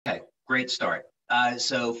Great start.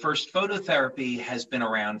 So first, phototherapy has been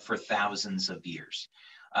around for thousands of years.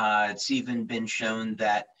 It's even been shown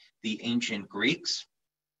that the ancient Greeks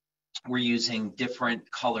were using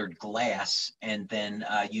different colored glass and then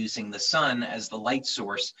using the sun as the light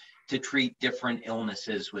source to treat different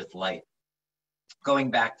illnesses with light.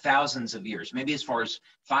 Going back thousands of years, maybe as far as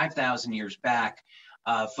 5,000 years back,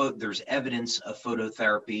 there's evidence of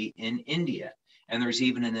phototherapy in India. And there's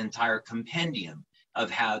even an entire compendium of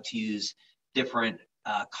how to use different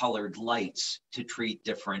colored lights to treat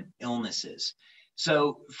different illnesses.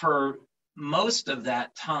 So for most of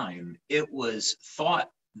that time, it was thought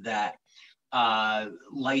that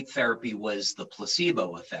light therapy was the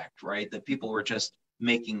placebo effect, right? That people were just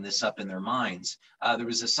making this up in their minds. There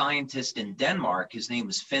was a scientist in Denmark, his name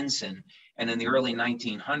was Finsen, and in the early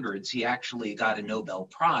 1900s, he actually got a Nobel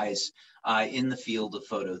Prize in the field of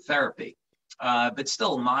phototherapy. But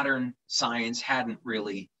still, modern science hadn't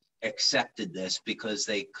really accepted this because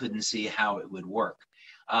they couldn't see how it would work.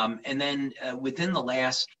 And then within the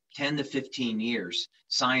last 10 to 15 years,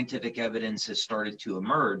 scientific evidence has started to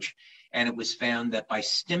emerge, and it was found that by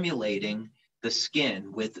stimulating the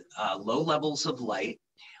skin with low levels of light,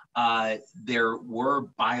 there were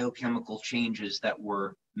biochemical changes that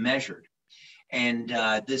were measured. And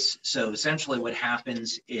so essentially what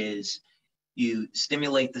happens is you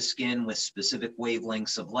stimulate the skin with specific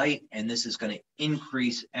wavelengths of light, and this is going to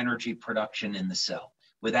increase energy production in the cell.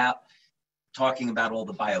 Without talking about all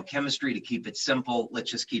the biochemistry, to keep it simple,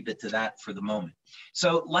 let's just keep it to that for the moment.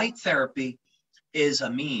 So light therapy is a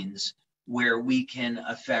means where we can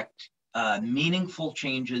affect meaningful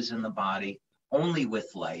changes in the body only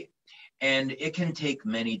with light, and it can take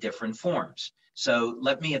many different forms. So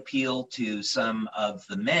let me appeal to some of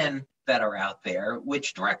the men that are out there,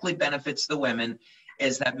 which directly benefits the women,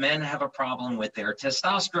 is that men have a problem with their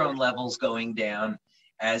testosterone levels going down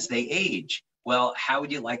as they age. Well, how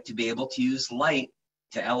would you like to be able to use light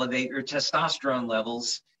to elevate your testosterone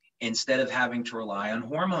levels instead of having to rely on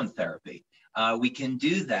hormone therapy? We can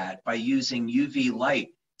do that by using UV light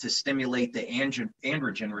to stimulate the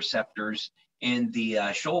androgen receptors in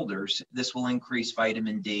the shoulders. This will increase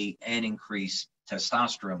vitamin D and increase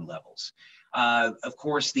testosterone levels. Of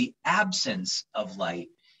course, the absence of light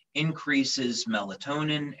increases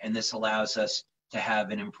melatonin, and this allows us to have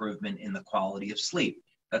an improvement in the quality of sleep.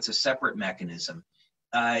 That's a separate mechanism.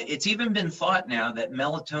 It's even been thought now that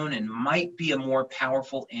melatonin might be a more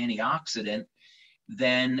powerful antioxidant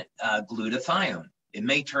than glutathione. It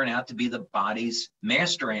may turn out to be the body's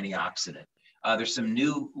master antioxidant. There's some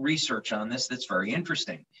new research on this that's very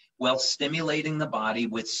interesting. Well, stimulating the body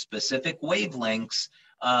with specific wavelengths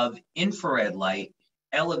of infrared light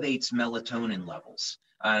elevates melatonin levels.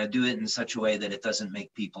 Do it in such a way that it doesn't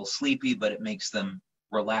make people sleepy, but it makes them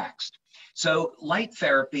relaxed. So light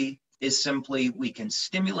therapy is simply, we can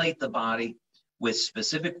stimulate the body with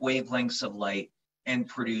specific wavelengths of light and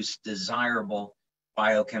produce desirable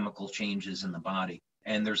biochemical changes in the body.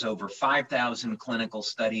 And there's over 5,000 clinical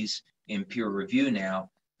studies in peer review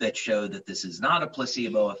now that show that this is not a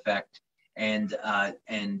placebo effect, and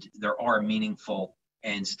there are meaningful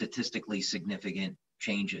and statistically significant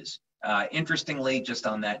changes. Interestingly, just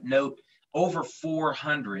on that note, over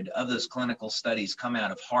 400 of those clinical studies come out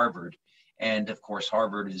of Harvard. And of course,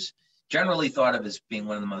 Harvard is generally thought of as being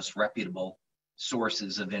one of the most reputable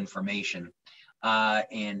sources of information.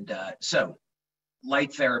 So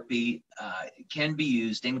light therapy can be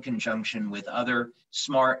used in conjunction with other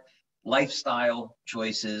smart lifestyle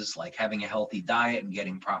choices like having a healthy diet and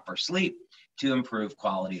getting proper sleep to improve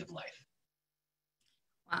quality of life.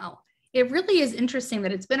 Wow. It really is interesting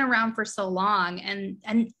that it's been around for so long.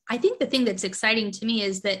 And I think the thing that's exciting to me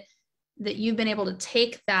is that you've been able to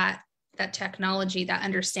take that technology, that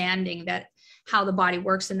understanding that how the body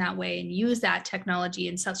works in that way, and use that technology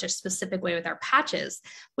in such a specific way with our patches.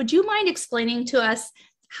 Would you mind explaining to us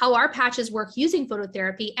how our patches work using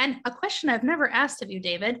phototherapy? And a question I've never asked of you,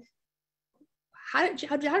 David, how did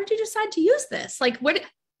you decide to use this? Like, what,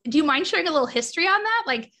 do you mind sharing a little history on that?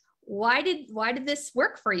 Like, why did this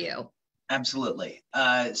work for you? Absolutely.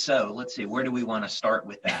 So let's see, where do we want to start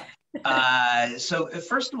with that? So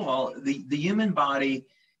first of all, the human body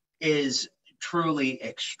is truly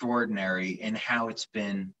extraordinary in how it's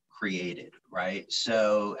been created, right?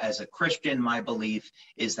 So as a Christian, my belief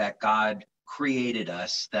is that God created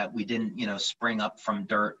us, that we didn't, spring up from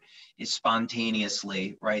dirt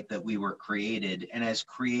spontaneously, right? That we were created, and as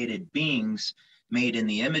created beings made in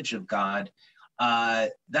the image of God,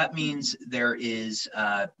 that means there is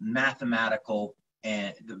mathematical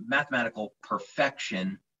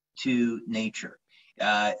perfection to nature.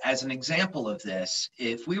 As an example of this,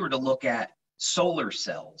 if we were to look at solar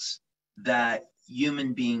cells, that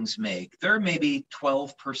human beings make, they're maybe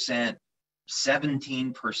 12%,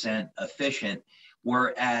 17% efficient,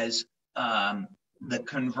 whereas the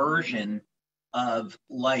conversion of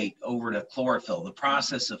light over to chlorophyll, the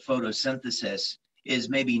process of photosynthesis, is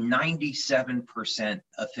maybe 97%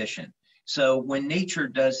 efficient. So when nature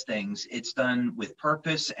does things, it's done with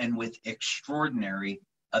purpose and with extraordinary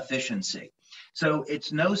efficiency. So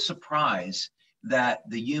it's no surprise that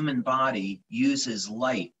the human body uses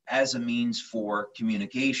light as a means for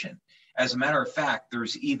communication. As a matter of fact,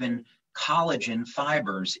 there's even collagen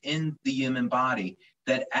fibers in the human body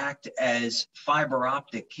that act as fiber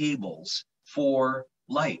optic cables for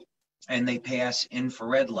light, and they pass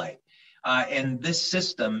infrared light. And this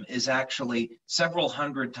system is actually several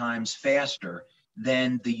hundred times faster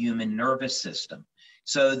than the human nervous system.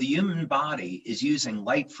 So the human body is using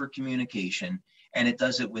light for communication, and it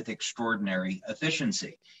does it with extraordinary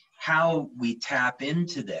efficiency. How we tap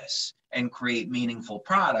into this and create meaningful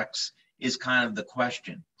products is kind of the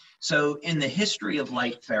question. So in the history of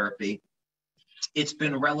light therapy, it's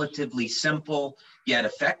been relatively simple yet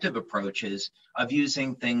effective approaches of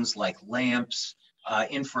using things like lamps,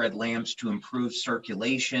 infrared lamps to improve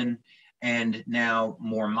circulation, and now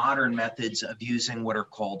more modern methods of using what are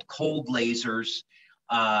called cold lasers,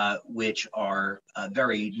 which are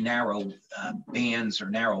very narrow bands or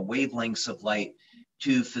narrow wavelengths of light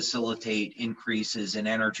to facilitate increases in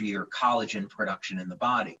energy or collagen production in the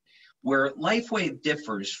body. Where LifeWave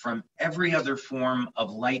differs from every other form of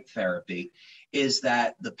light therapy is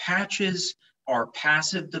that the patches are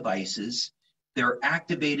passive devices. They're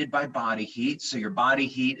activated by body heat. So your body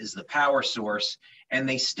heat is the power source, and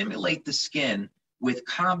they stimulate the skin with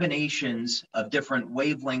combinations of different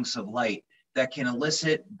wavelengths of light that can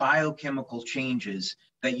elicit biochemical changes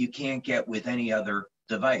that you can't get with any other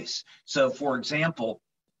device. So for example,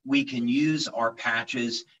 we can use our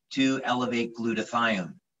patches to elevate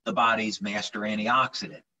glutathione, the body's master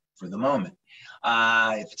antioxidant for the moment,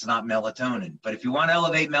 if it's not melatonin. But if you want to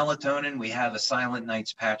elevate melatonin, we have a Silent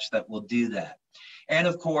Nights patch that will do that. And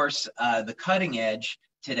of course, the cutting edge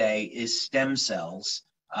today is stem cells.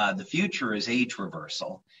 The future is age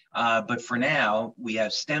reversal. But for now, we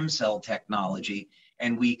have stem cell technology,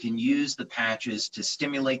 and we can use the patches to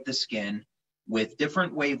stimulate the skin with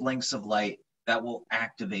different wavelengths of light that will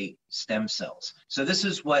activate stem cells. So this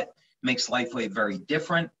is what makes LifeWave very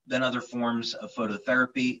different than other forms of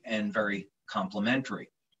phototherapy and very complementary.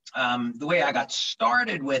 The way I got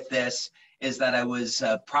started with this is that I was,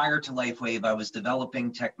 prior to LifeWave, I was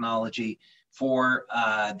developing technology for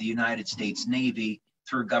the United States Navy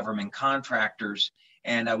through government contractors,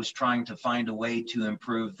 and I was trying to find a way to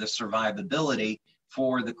improve the survivability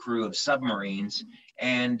for the crew of submarines.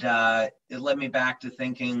 And it led me back to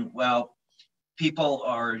thinking, well, people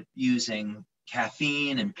are using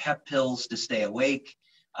caffeine and pep pills to stay awake.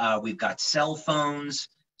 We've got cell phones.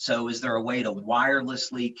 So is there a way to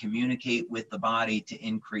wirelessly communicate with the body to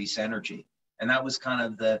increase energy? And that was kind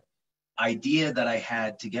of the idea that I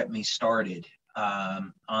had to get me started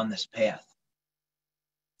on this path.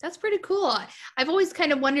 That's pretty cool. I've always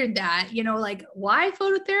kind of wondered that, you know, like why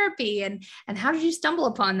phototherapy and how did you stumble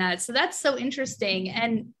upon that? So that's so interesting.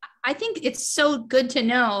 And I think it's so good to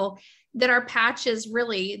know that our patches,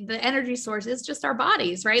 really the energy source is just our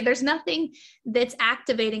bodies, right? There's nothing that's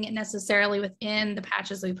activating it necessarily within the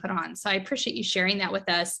patches we put on. So I appreciate you sharing that with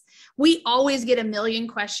us. We always get a million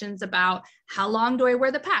questions about how long do I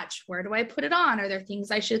wear the patch? Where do I put it on? Are there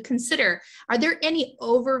things I should consider? Are there any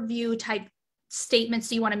overview type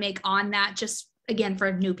statements you want to make on that, just again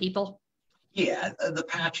for new people? Yeah, the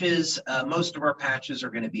patches, most of our patches are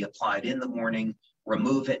going to be applied in the morning,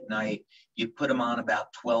 remove at night. You put them on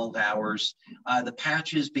about 12 hours. The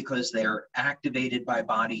patches, because they're activated by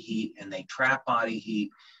body heat and they trap body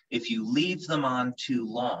heat, if you leave them on too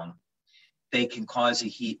long, they can cause a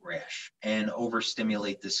heat rash and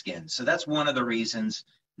overstimulate the skin. So that's one of the reasons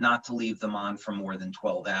not to leave them on for more than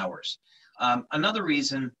 12 hours. Another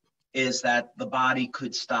reason is that the body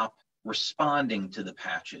could stop responding to the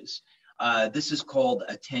patches. This is called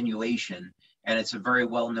attenuation, and it's a very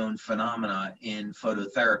well-known phenomena in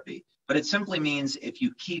phototherapy. But it simply means if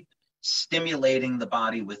you keep stimulating the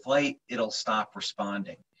body with light, it'll stop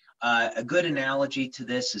responding. A good analogy to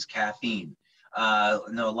this is caffeine. I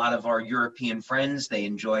know a lot of our European friends, they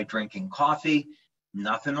enjoy drinking coffee.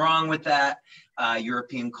 Nothing wrong with that.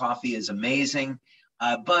 European coffee is amazing.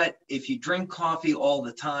 But if you drink coffee all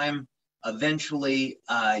the time, eventually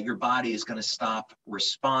your body is going to stop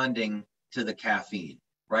responding to the caffeine,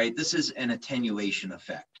 right? This is an attenuation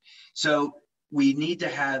effect. So we need to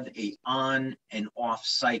have a on and off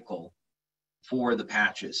cycle for the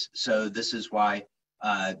patches. So this is why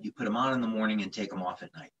You put them on in the morning and take them off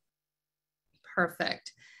at night.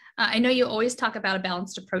 Perfect. I know you always talk about a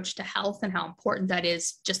balanced approach to health and how important that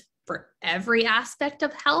is just for every aspect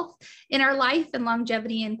of health in our life and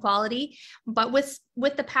longevity and quality. But with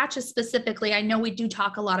the patches specifically, I know we do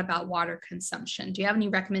talk a lot about water consumption. Do you have any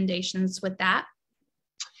recommendations with that?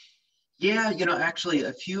 Yeah, actually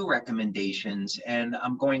a few recommendations, and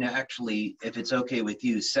I'm going to actually, if it's okay with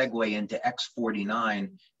you, segue into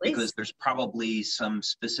X49 because there's probably some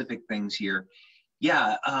specific things here.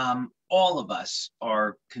 Yeah, all of us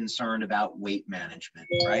are concerned about weight management,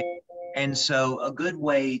 right? And so a good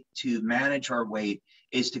way to manage our weight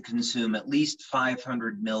is to consume at least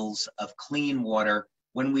 500 mils of clean water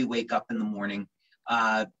when we wake up in the morning.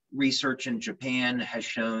 Research in Japan has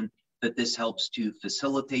shown that this helps to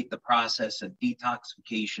facilitate the process of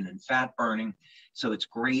detoxification and fat burning. So it's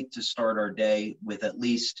great to start our day with at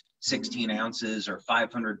least 16 ounces or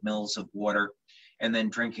 500 mils of water, and then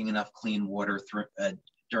drinking enough clean water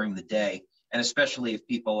during the day. And especially if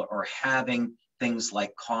people are having things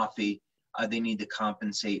like coffee, they need to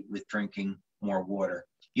compensate with drinking more water.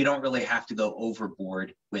 You don't really have to go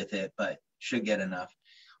overboard with it, but should get enough.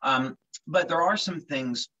 But there are some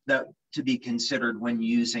things that to be considered when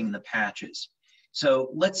using the patches. So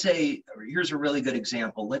let's say, here's a really good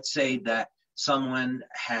example. Let's say that someone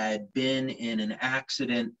had been in an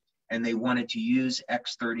accident and they wanted to use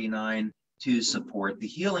X39 to support the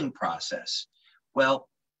healing process. Well,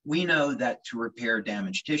 we know that to repair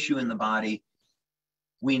damaged tissue in the body,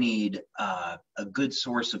 we need a good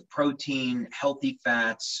source of protein, healthy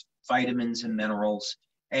fats, vitamins, and minerals.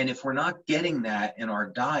 And if we're not getting that in our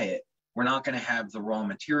diet, we're not going to have the raw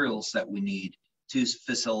materials that we need to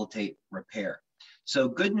facilitate repair. So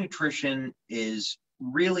good nutrition is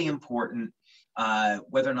really important,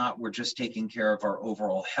 whether or not we're just taking care of our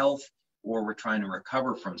overall health or we're trying to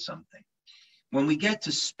recover from something. When we get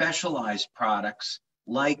to specialized products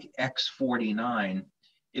like X49,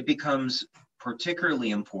 it becomes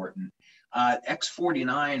particularly important.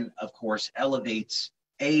 X49, of course, elevates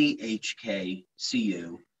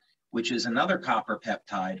AHK-CU, which is another copper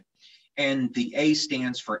peptide, and the A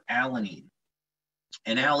stands for alanine.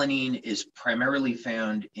 And alanine is primarily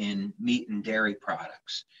found in meat and dairy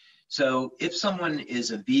products. So if someone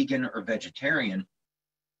is a vegan or vegetarian,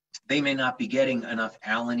 they may not be getting enough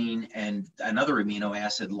alanine and another amino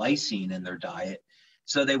acid, lysine, in their diet,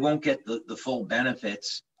 so they won't get the full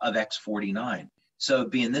benefits of X49. So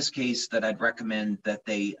it'd be in this case that I'd recommend that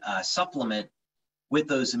they supplement with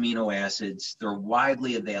those amino acids. They're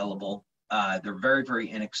widely available. They're very, very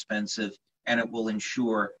inexpensive, and it will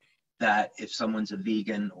ensure that if someone's a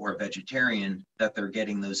vegan or a vegetarian, that they're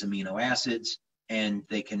getting those amino acids and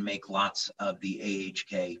they can make lots of the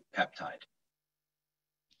AHK peptide.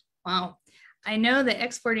 Wow. I know that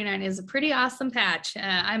X49 is a pretty awesome patch.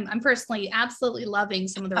 I'm personally absolutely loving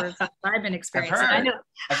some of the results I've been experiencing.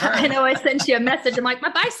 I know I sent you a message. I'm like,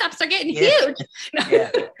 my biceps are getting huge.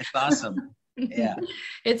 Yeah, it's awesome. Yeah.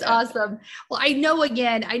 It's awesome. Well, I know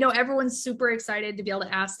everyone's super excited to be able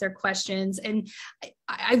to ask their questions. And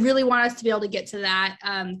I really want us to be able to get to that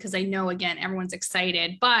because I know, again, everyone's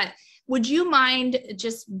excited. But would you mind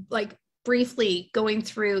just like briefly going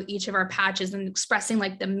through each of our patches and expressing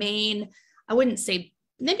like the main, I wouldn't say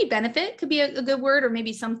maybe benefit could be a good word, or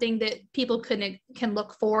maybe something that people can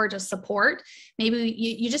look for to support. Maybe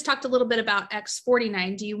you just talked a little bit about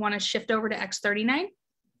X49. Do you want to shift over to X39?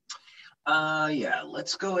 Yeah,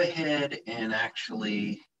 let's go ahead and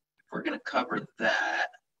actually, if we're going to cover that,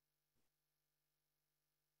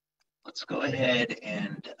 let's go ahead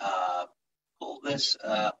and pull this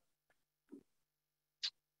up.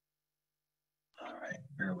 All right,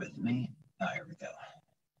 bear with me. Here we go.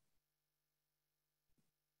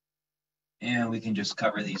 And we can just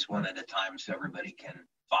cover these one at a time so everybody can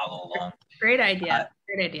follow along. Great idea.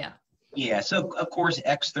 Great idea. Yeah, so of course,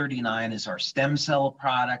 X39 is our stem cell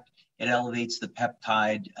product. It elevates the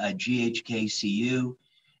peptide GHK-Cu.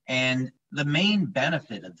 And the main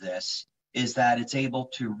benefit of this is that it's able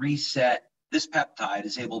to reset, this peptide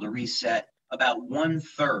is able to reset about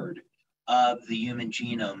 1/3 of the human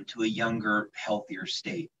genome to a younger, healthier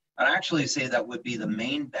state. I'd actually say that would be the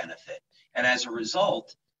main benefit. And as a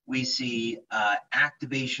result, we see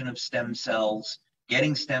activation of stem cells,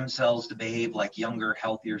 getting stem cells to behave like younger,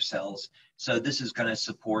 healthier cells. So this is going to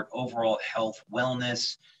support overall health,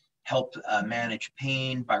 wellness, help manage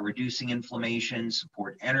pain by reducing inflammation,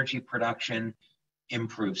 support energy production,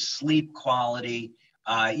 improve sleep quality,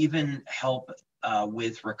 even help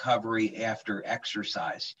with recovery after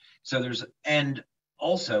exercise. So and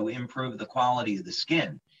also improve the quality of the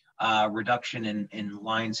skin. reduction in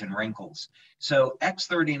lines and wrinkles. So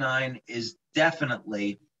X39 is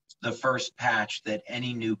definitely the first patch that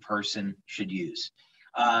any new person should use.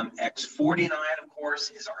 X49, of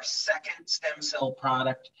course, is our second stem cell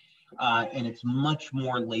product, and it's much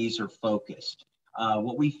more laser focused.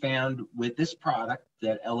 What we found with this product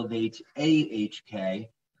that elevates AHK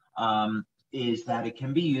is that it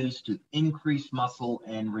can be used to increase muscle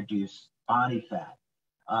and reduce body fat.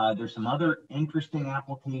 There's some other interesting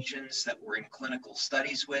applications that we're in clinical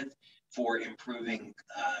studies with for improving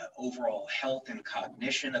overall health and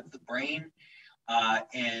cognition of the brain.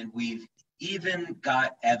 And we've even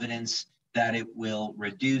got evidence that it will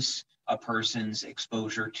reduce a person's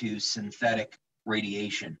exposure to synthetic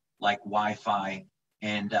radiation like Wi-Fi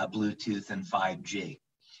and Bluetooth and 5G.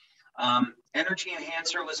 Energy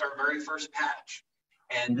Enhancer was our very first patch.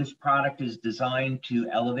 And this product is designed to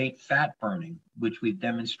elevate fat burning, which we've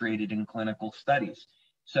demonstrated in clinical studies.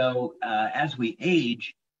 So as we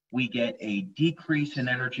age, we get a decrease in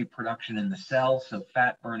energy production in the cell, so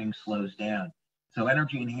fat burning slows down. So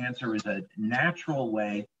Energy Enhancer is a natural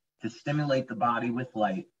way to stimulate the body with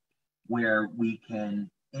light, where we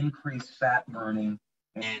can increase fat burning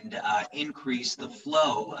and increase the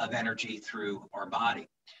flow of energy through our body.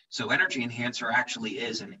 So Energy Enhancer actually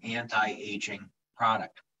is an anti-aging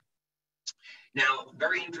product. Now,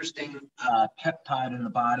 very interesting peptide in the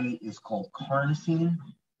body is called carnosine.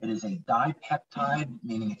 It is a dipeptide,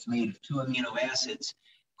 meaning it's made of 2 amino acids.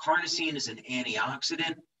 Carnosine is an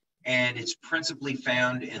antioxidant, and it's principally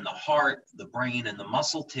found in the heart, the brain, and the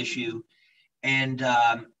muscle tissue. And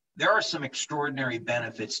there are some extraordinary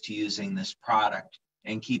benefits to using this product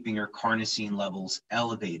and keeping your carnosine levels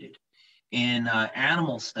elevated. In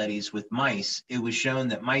animal studies with mice, it was shown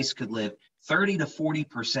that mice could live 30 to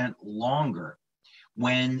 40% longer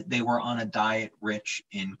when they were on a diet rich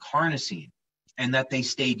in carnosine, and that they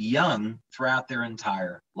stayed young throughout their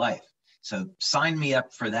entire life. So sign me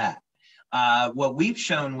up for that. What we've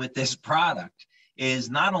shown with this product is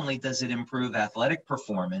not only does it improve athletic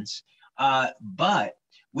performance, but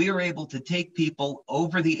we are able to take people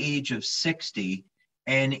over the age of 60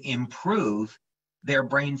 and improve their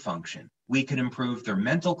brain function. We could improve their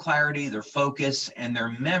mental clarity, their focus, and their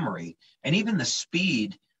memory, and even the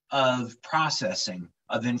speed of processing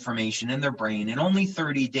of information in their brain in only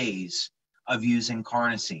 30 days of using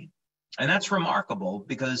carnosine. And that's remarkable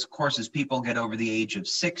because, of course, as people get over the age of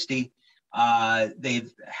 60,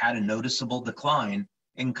 they've had a noticeable decline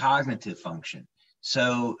in cognitive function.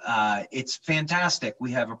 So it's fantastic.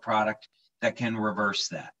 We have a product that can reverse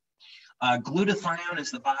that. Glutathione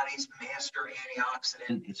is the body's master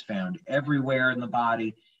antioxidant. It's found everywhere in the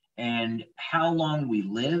body. And how long we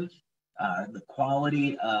live, the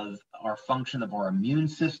quality of our function of our immune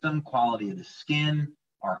system, quality of the skin,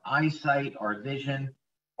 our eyesight, our vision,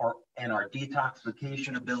 and our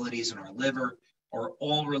detoxification abilities in our liver are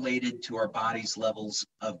all related to our body's levels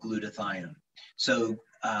of glutathione. So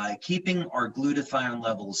keeping our glutathione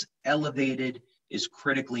levels elevated is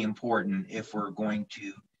critically important if we're going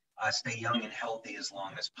to stay young and healthy as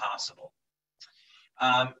long as possible.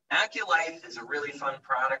 AccuLife is a really fun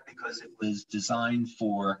product because it was designed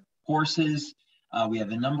for horses. We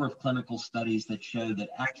have a number of clinical studies that show that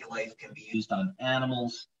AccuLife can be used on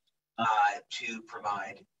animals to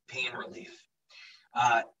provide pain relief.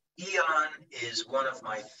 Eon is one of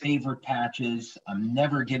my favorite patches. I'm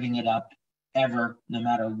never giving it up, ever, no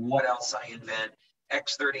matter what else I invent.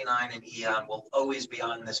 X39 and Eon will always be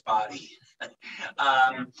on this body.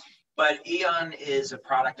 But Eon is a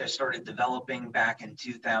product I started developing back in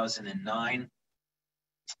 2009.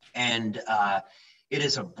 And it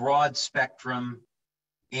is a broad spectrum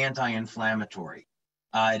anti-inflammatory.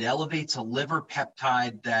 It elevates a liver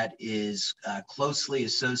peptide that is closely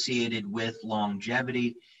associated with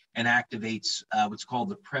longevity and activates what's called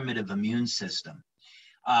the primitive immune system.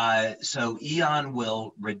 So Eon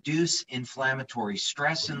will reduce inflammatory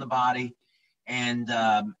stress in the body. And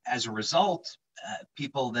as a result,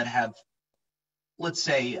 people that have, let's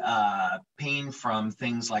say, pain from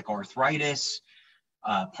things like arthritis,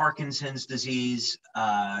 Parkinson's disease,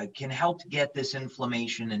 can help get this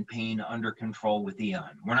inflammation and pain under control with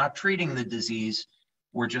Eon. We're not treating the disease,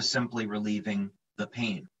 we're just simply relieving the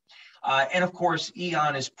pain. And of course,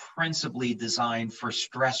 Eon is principally designed for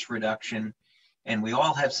stress reduction, and we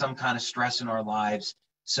all have some kind of stress in our lives.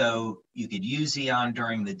 So you could use Eon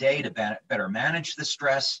during the day to better manage the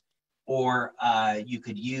stress, or you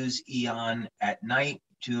could use Eon at night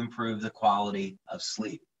to improve the quality of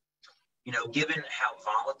sleep. You know, given how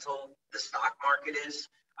volatile the stock market is,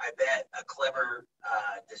 I bet a clever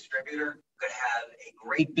distributor could have a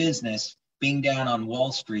great business being down on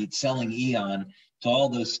Wall Street selling Eon to all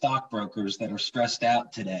those stockbrokers that are stressed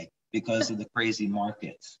out today because of the crazy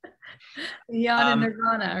markets. Beyond and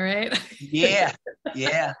Nirvana, right? Yeah,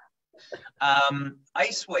 yeah.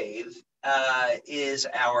 Ice Wave is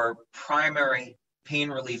our primary pain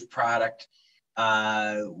relief product.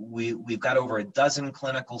 We've got over a dozen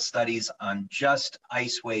clinical studies on just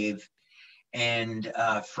Ice Wave. And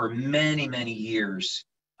for many, many years,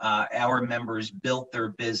 our members built their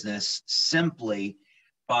business simply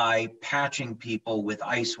by patching people with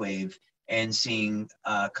Ice Wave and seeing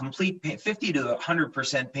complete 50 to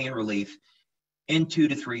 100% pain relief in 2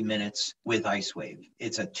 to 3 minutes with Ice Wave.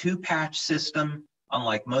 It's a 2-patch system,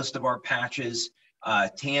 unlike most of our patches.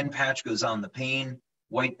 Tan patch goes on the pain,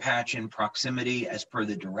 white patch in proximity as per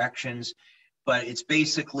the directions. But it's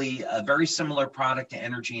basically a very similar product to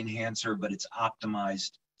Energy Enhancer, but it's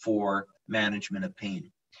optimized for management of pain.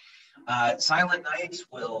 Silent Nights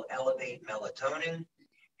will elevate melatonin,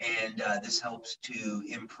 and this helps to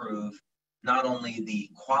improve not only the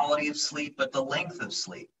quality of sleep, but the length of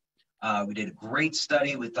sleep. We did a great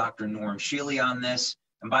study with Dr. Norm Shealy on this.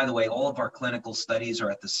 And by the way, all of our clinical studies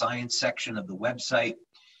are at the science section of the website.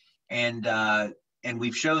 And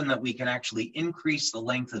we've shown that we can actually increase the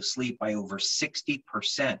length of sleep by over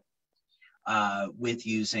 60% with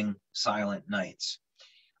using Silent Nights.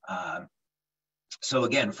 So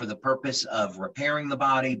again, for the purpose of repairing the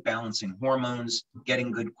body, balancing hormones,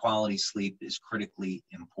 getting good quality sleep is critically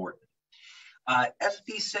important.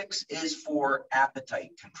 FP6 is for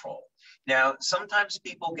appetite control. Now, sometimes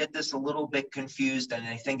people get this a little bit confused and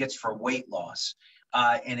they think it's for weight loss,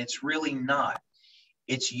 and it's really not.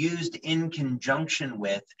 It's used in conjunction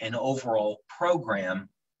with an overall program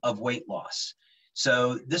of weight loss.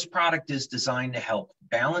 So this product is designed to help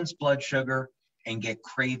balance blood sugar and get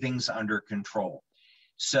cravings under control.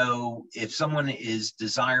 So if someone is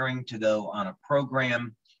desiring to go on a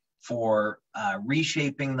program for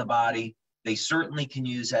reshaping the body, they certainly can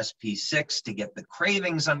use SP6 to get the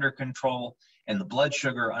cravings under control and the blood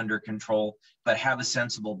sugar under control, but have a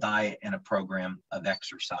sensible diet and a program of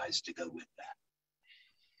exercise to go with that.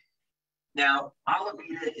 Now,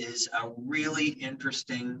 Alavita is a really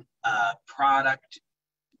interesting product.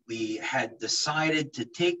 We had decided to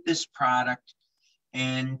take this product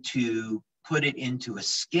and to put it into a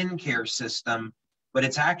skincare system, but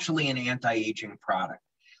it's actually an anti-aging product.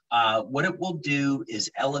 What it will do is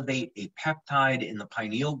elevate a peptide in the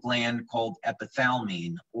pineal gland called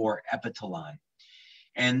epithalamine or epithalon.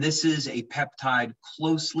 And this is a peptide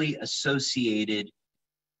closely associated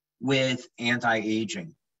with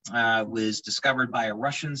anti-aging. Was discovered by a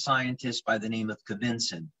Russian scientist by the name of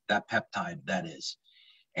Kavincin, that peptide, that is.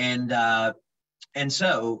 And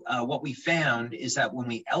so what we found is that when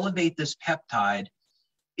we elevate this peptide,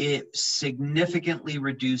 it significantly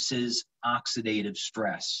reduces oxidative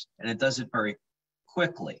stress, and it does it very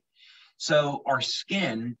quickly. So our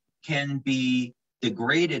skin can be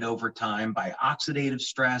degraded over time by oxidative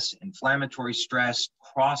stress, inflammatory stress,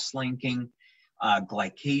 cross-linking,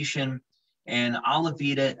 glycation, and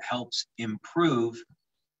Alavita helps improve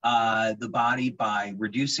the body by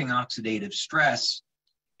reducing oxidative stress,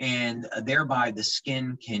 and thereby the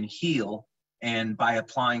skin can heal. And by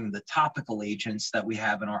applying the topical agents that we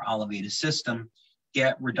have in our Alavita system,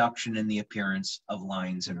 get reduction in the appearance of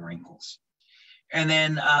lines and wrinkles. And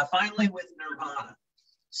then finally with Nirvana.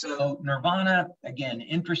 So Nirvana, again,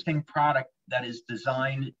 interesting product that is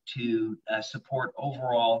designed to support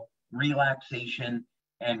overall relaxation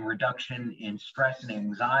and reduction in stress and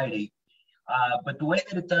anxiety. But the way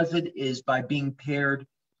that it does it is by being paired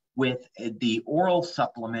with the oral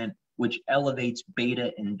supplement, which elevates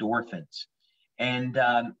beta endorphins. And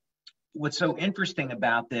what's so interesting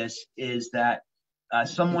about this is that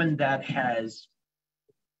someone that has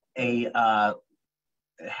anxiety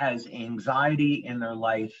in their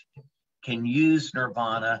life can use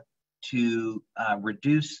Nirvana to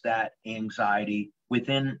reduce that anxiety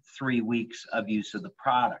within 3 weeks of use of the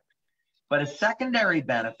product. But a secondary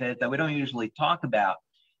benefit that we don't usually talk about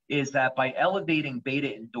is that by elevating beta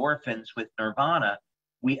endorphins with Nirvana,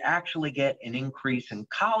 we actually get an increase in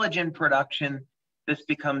collagen production. This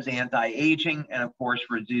becomes anti-aging and, of course,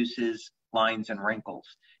 reduces lines and wrinkles.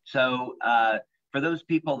 So for those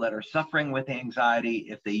people that are suffering with anxiety,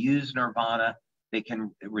 if they use Nirvana, they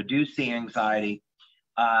can reduce the anxiety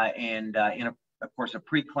and of course, a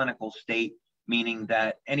preclinical state, meaning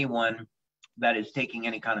that anyone that is taking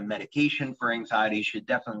any kind of medication for anxiety should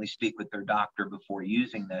definitely speak with their doctor before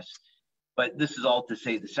using this. But this is all to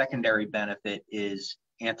say the secondary benefit is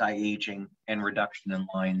anti-aging and reduction in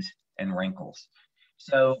lines and wrinkles.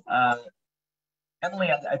 So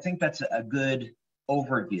Emily, I think that's a good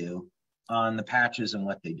overview on the patches and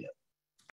what they do.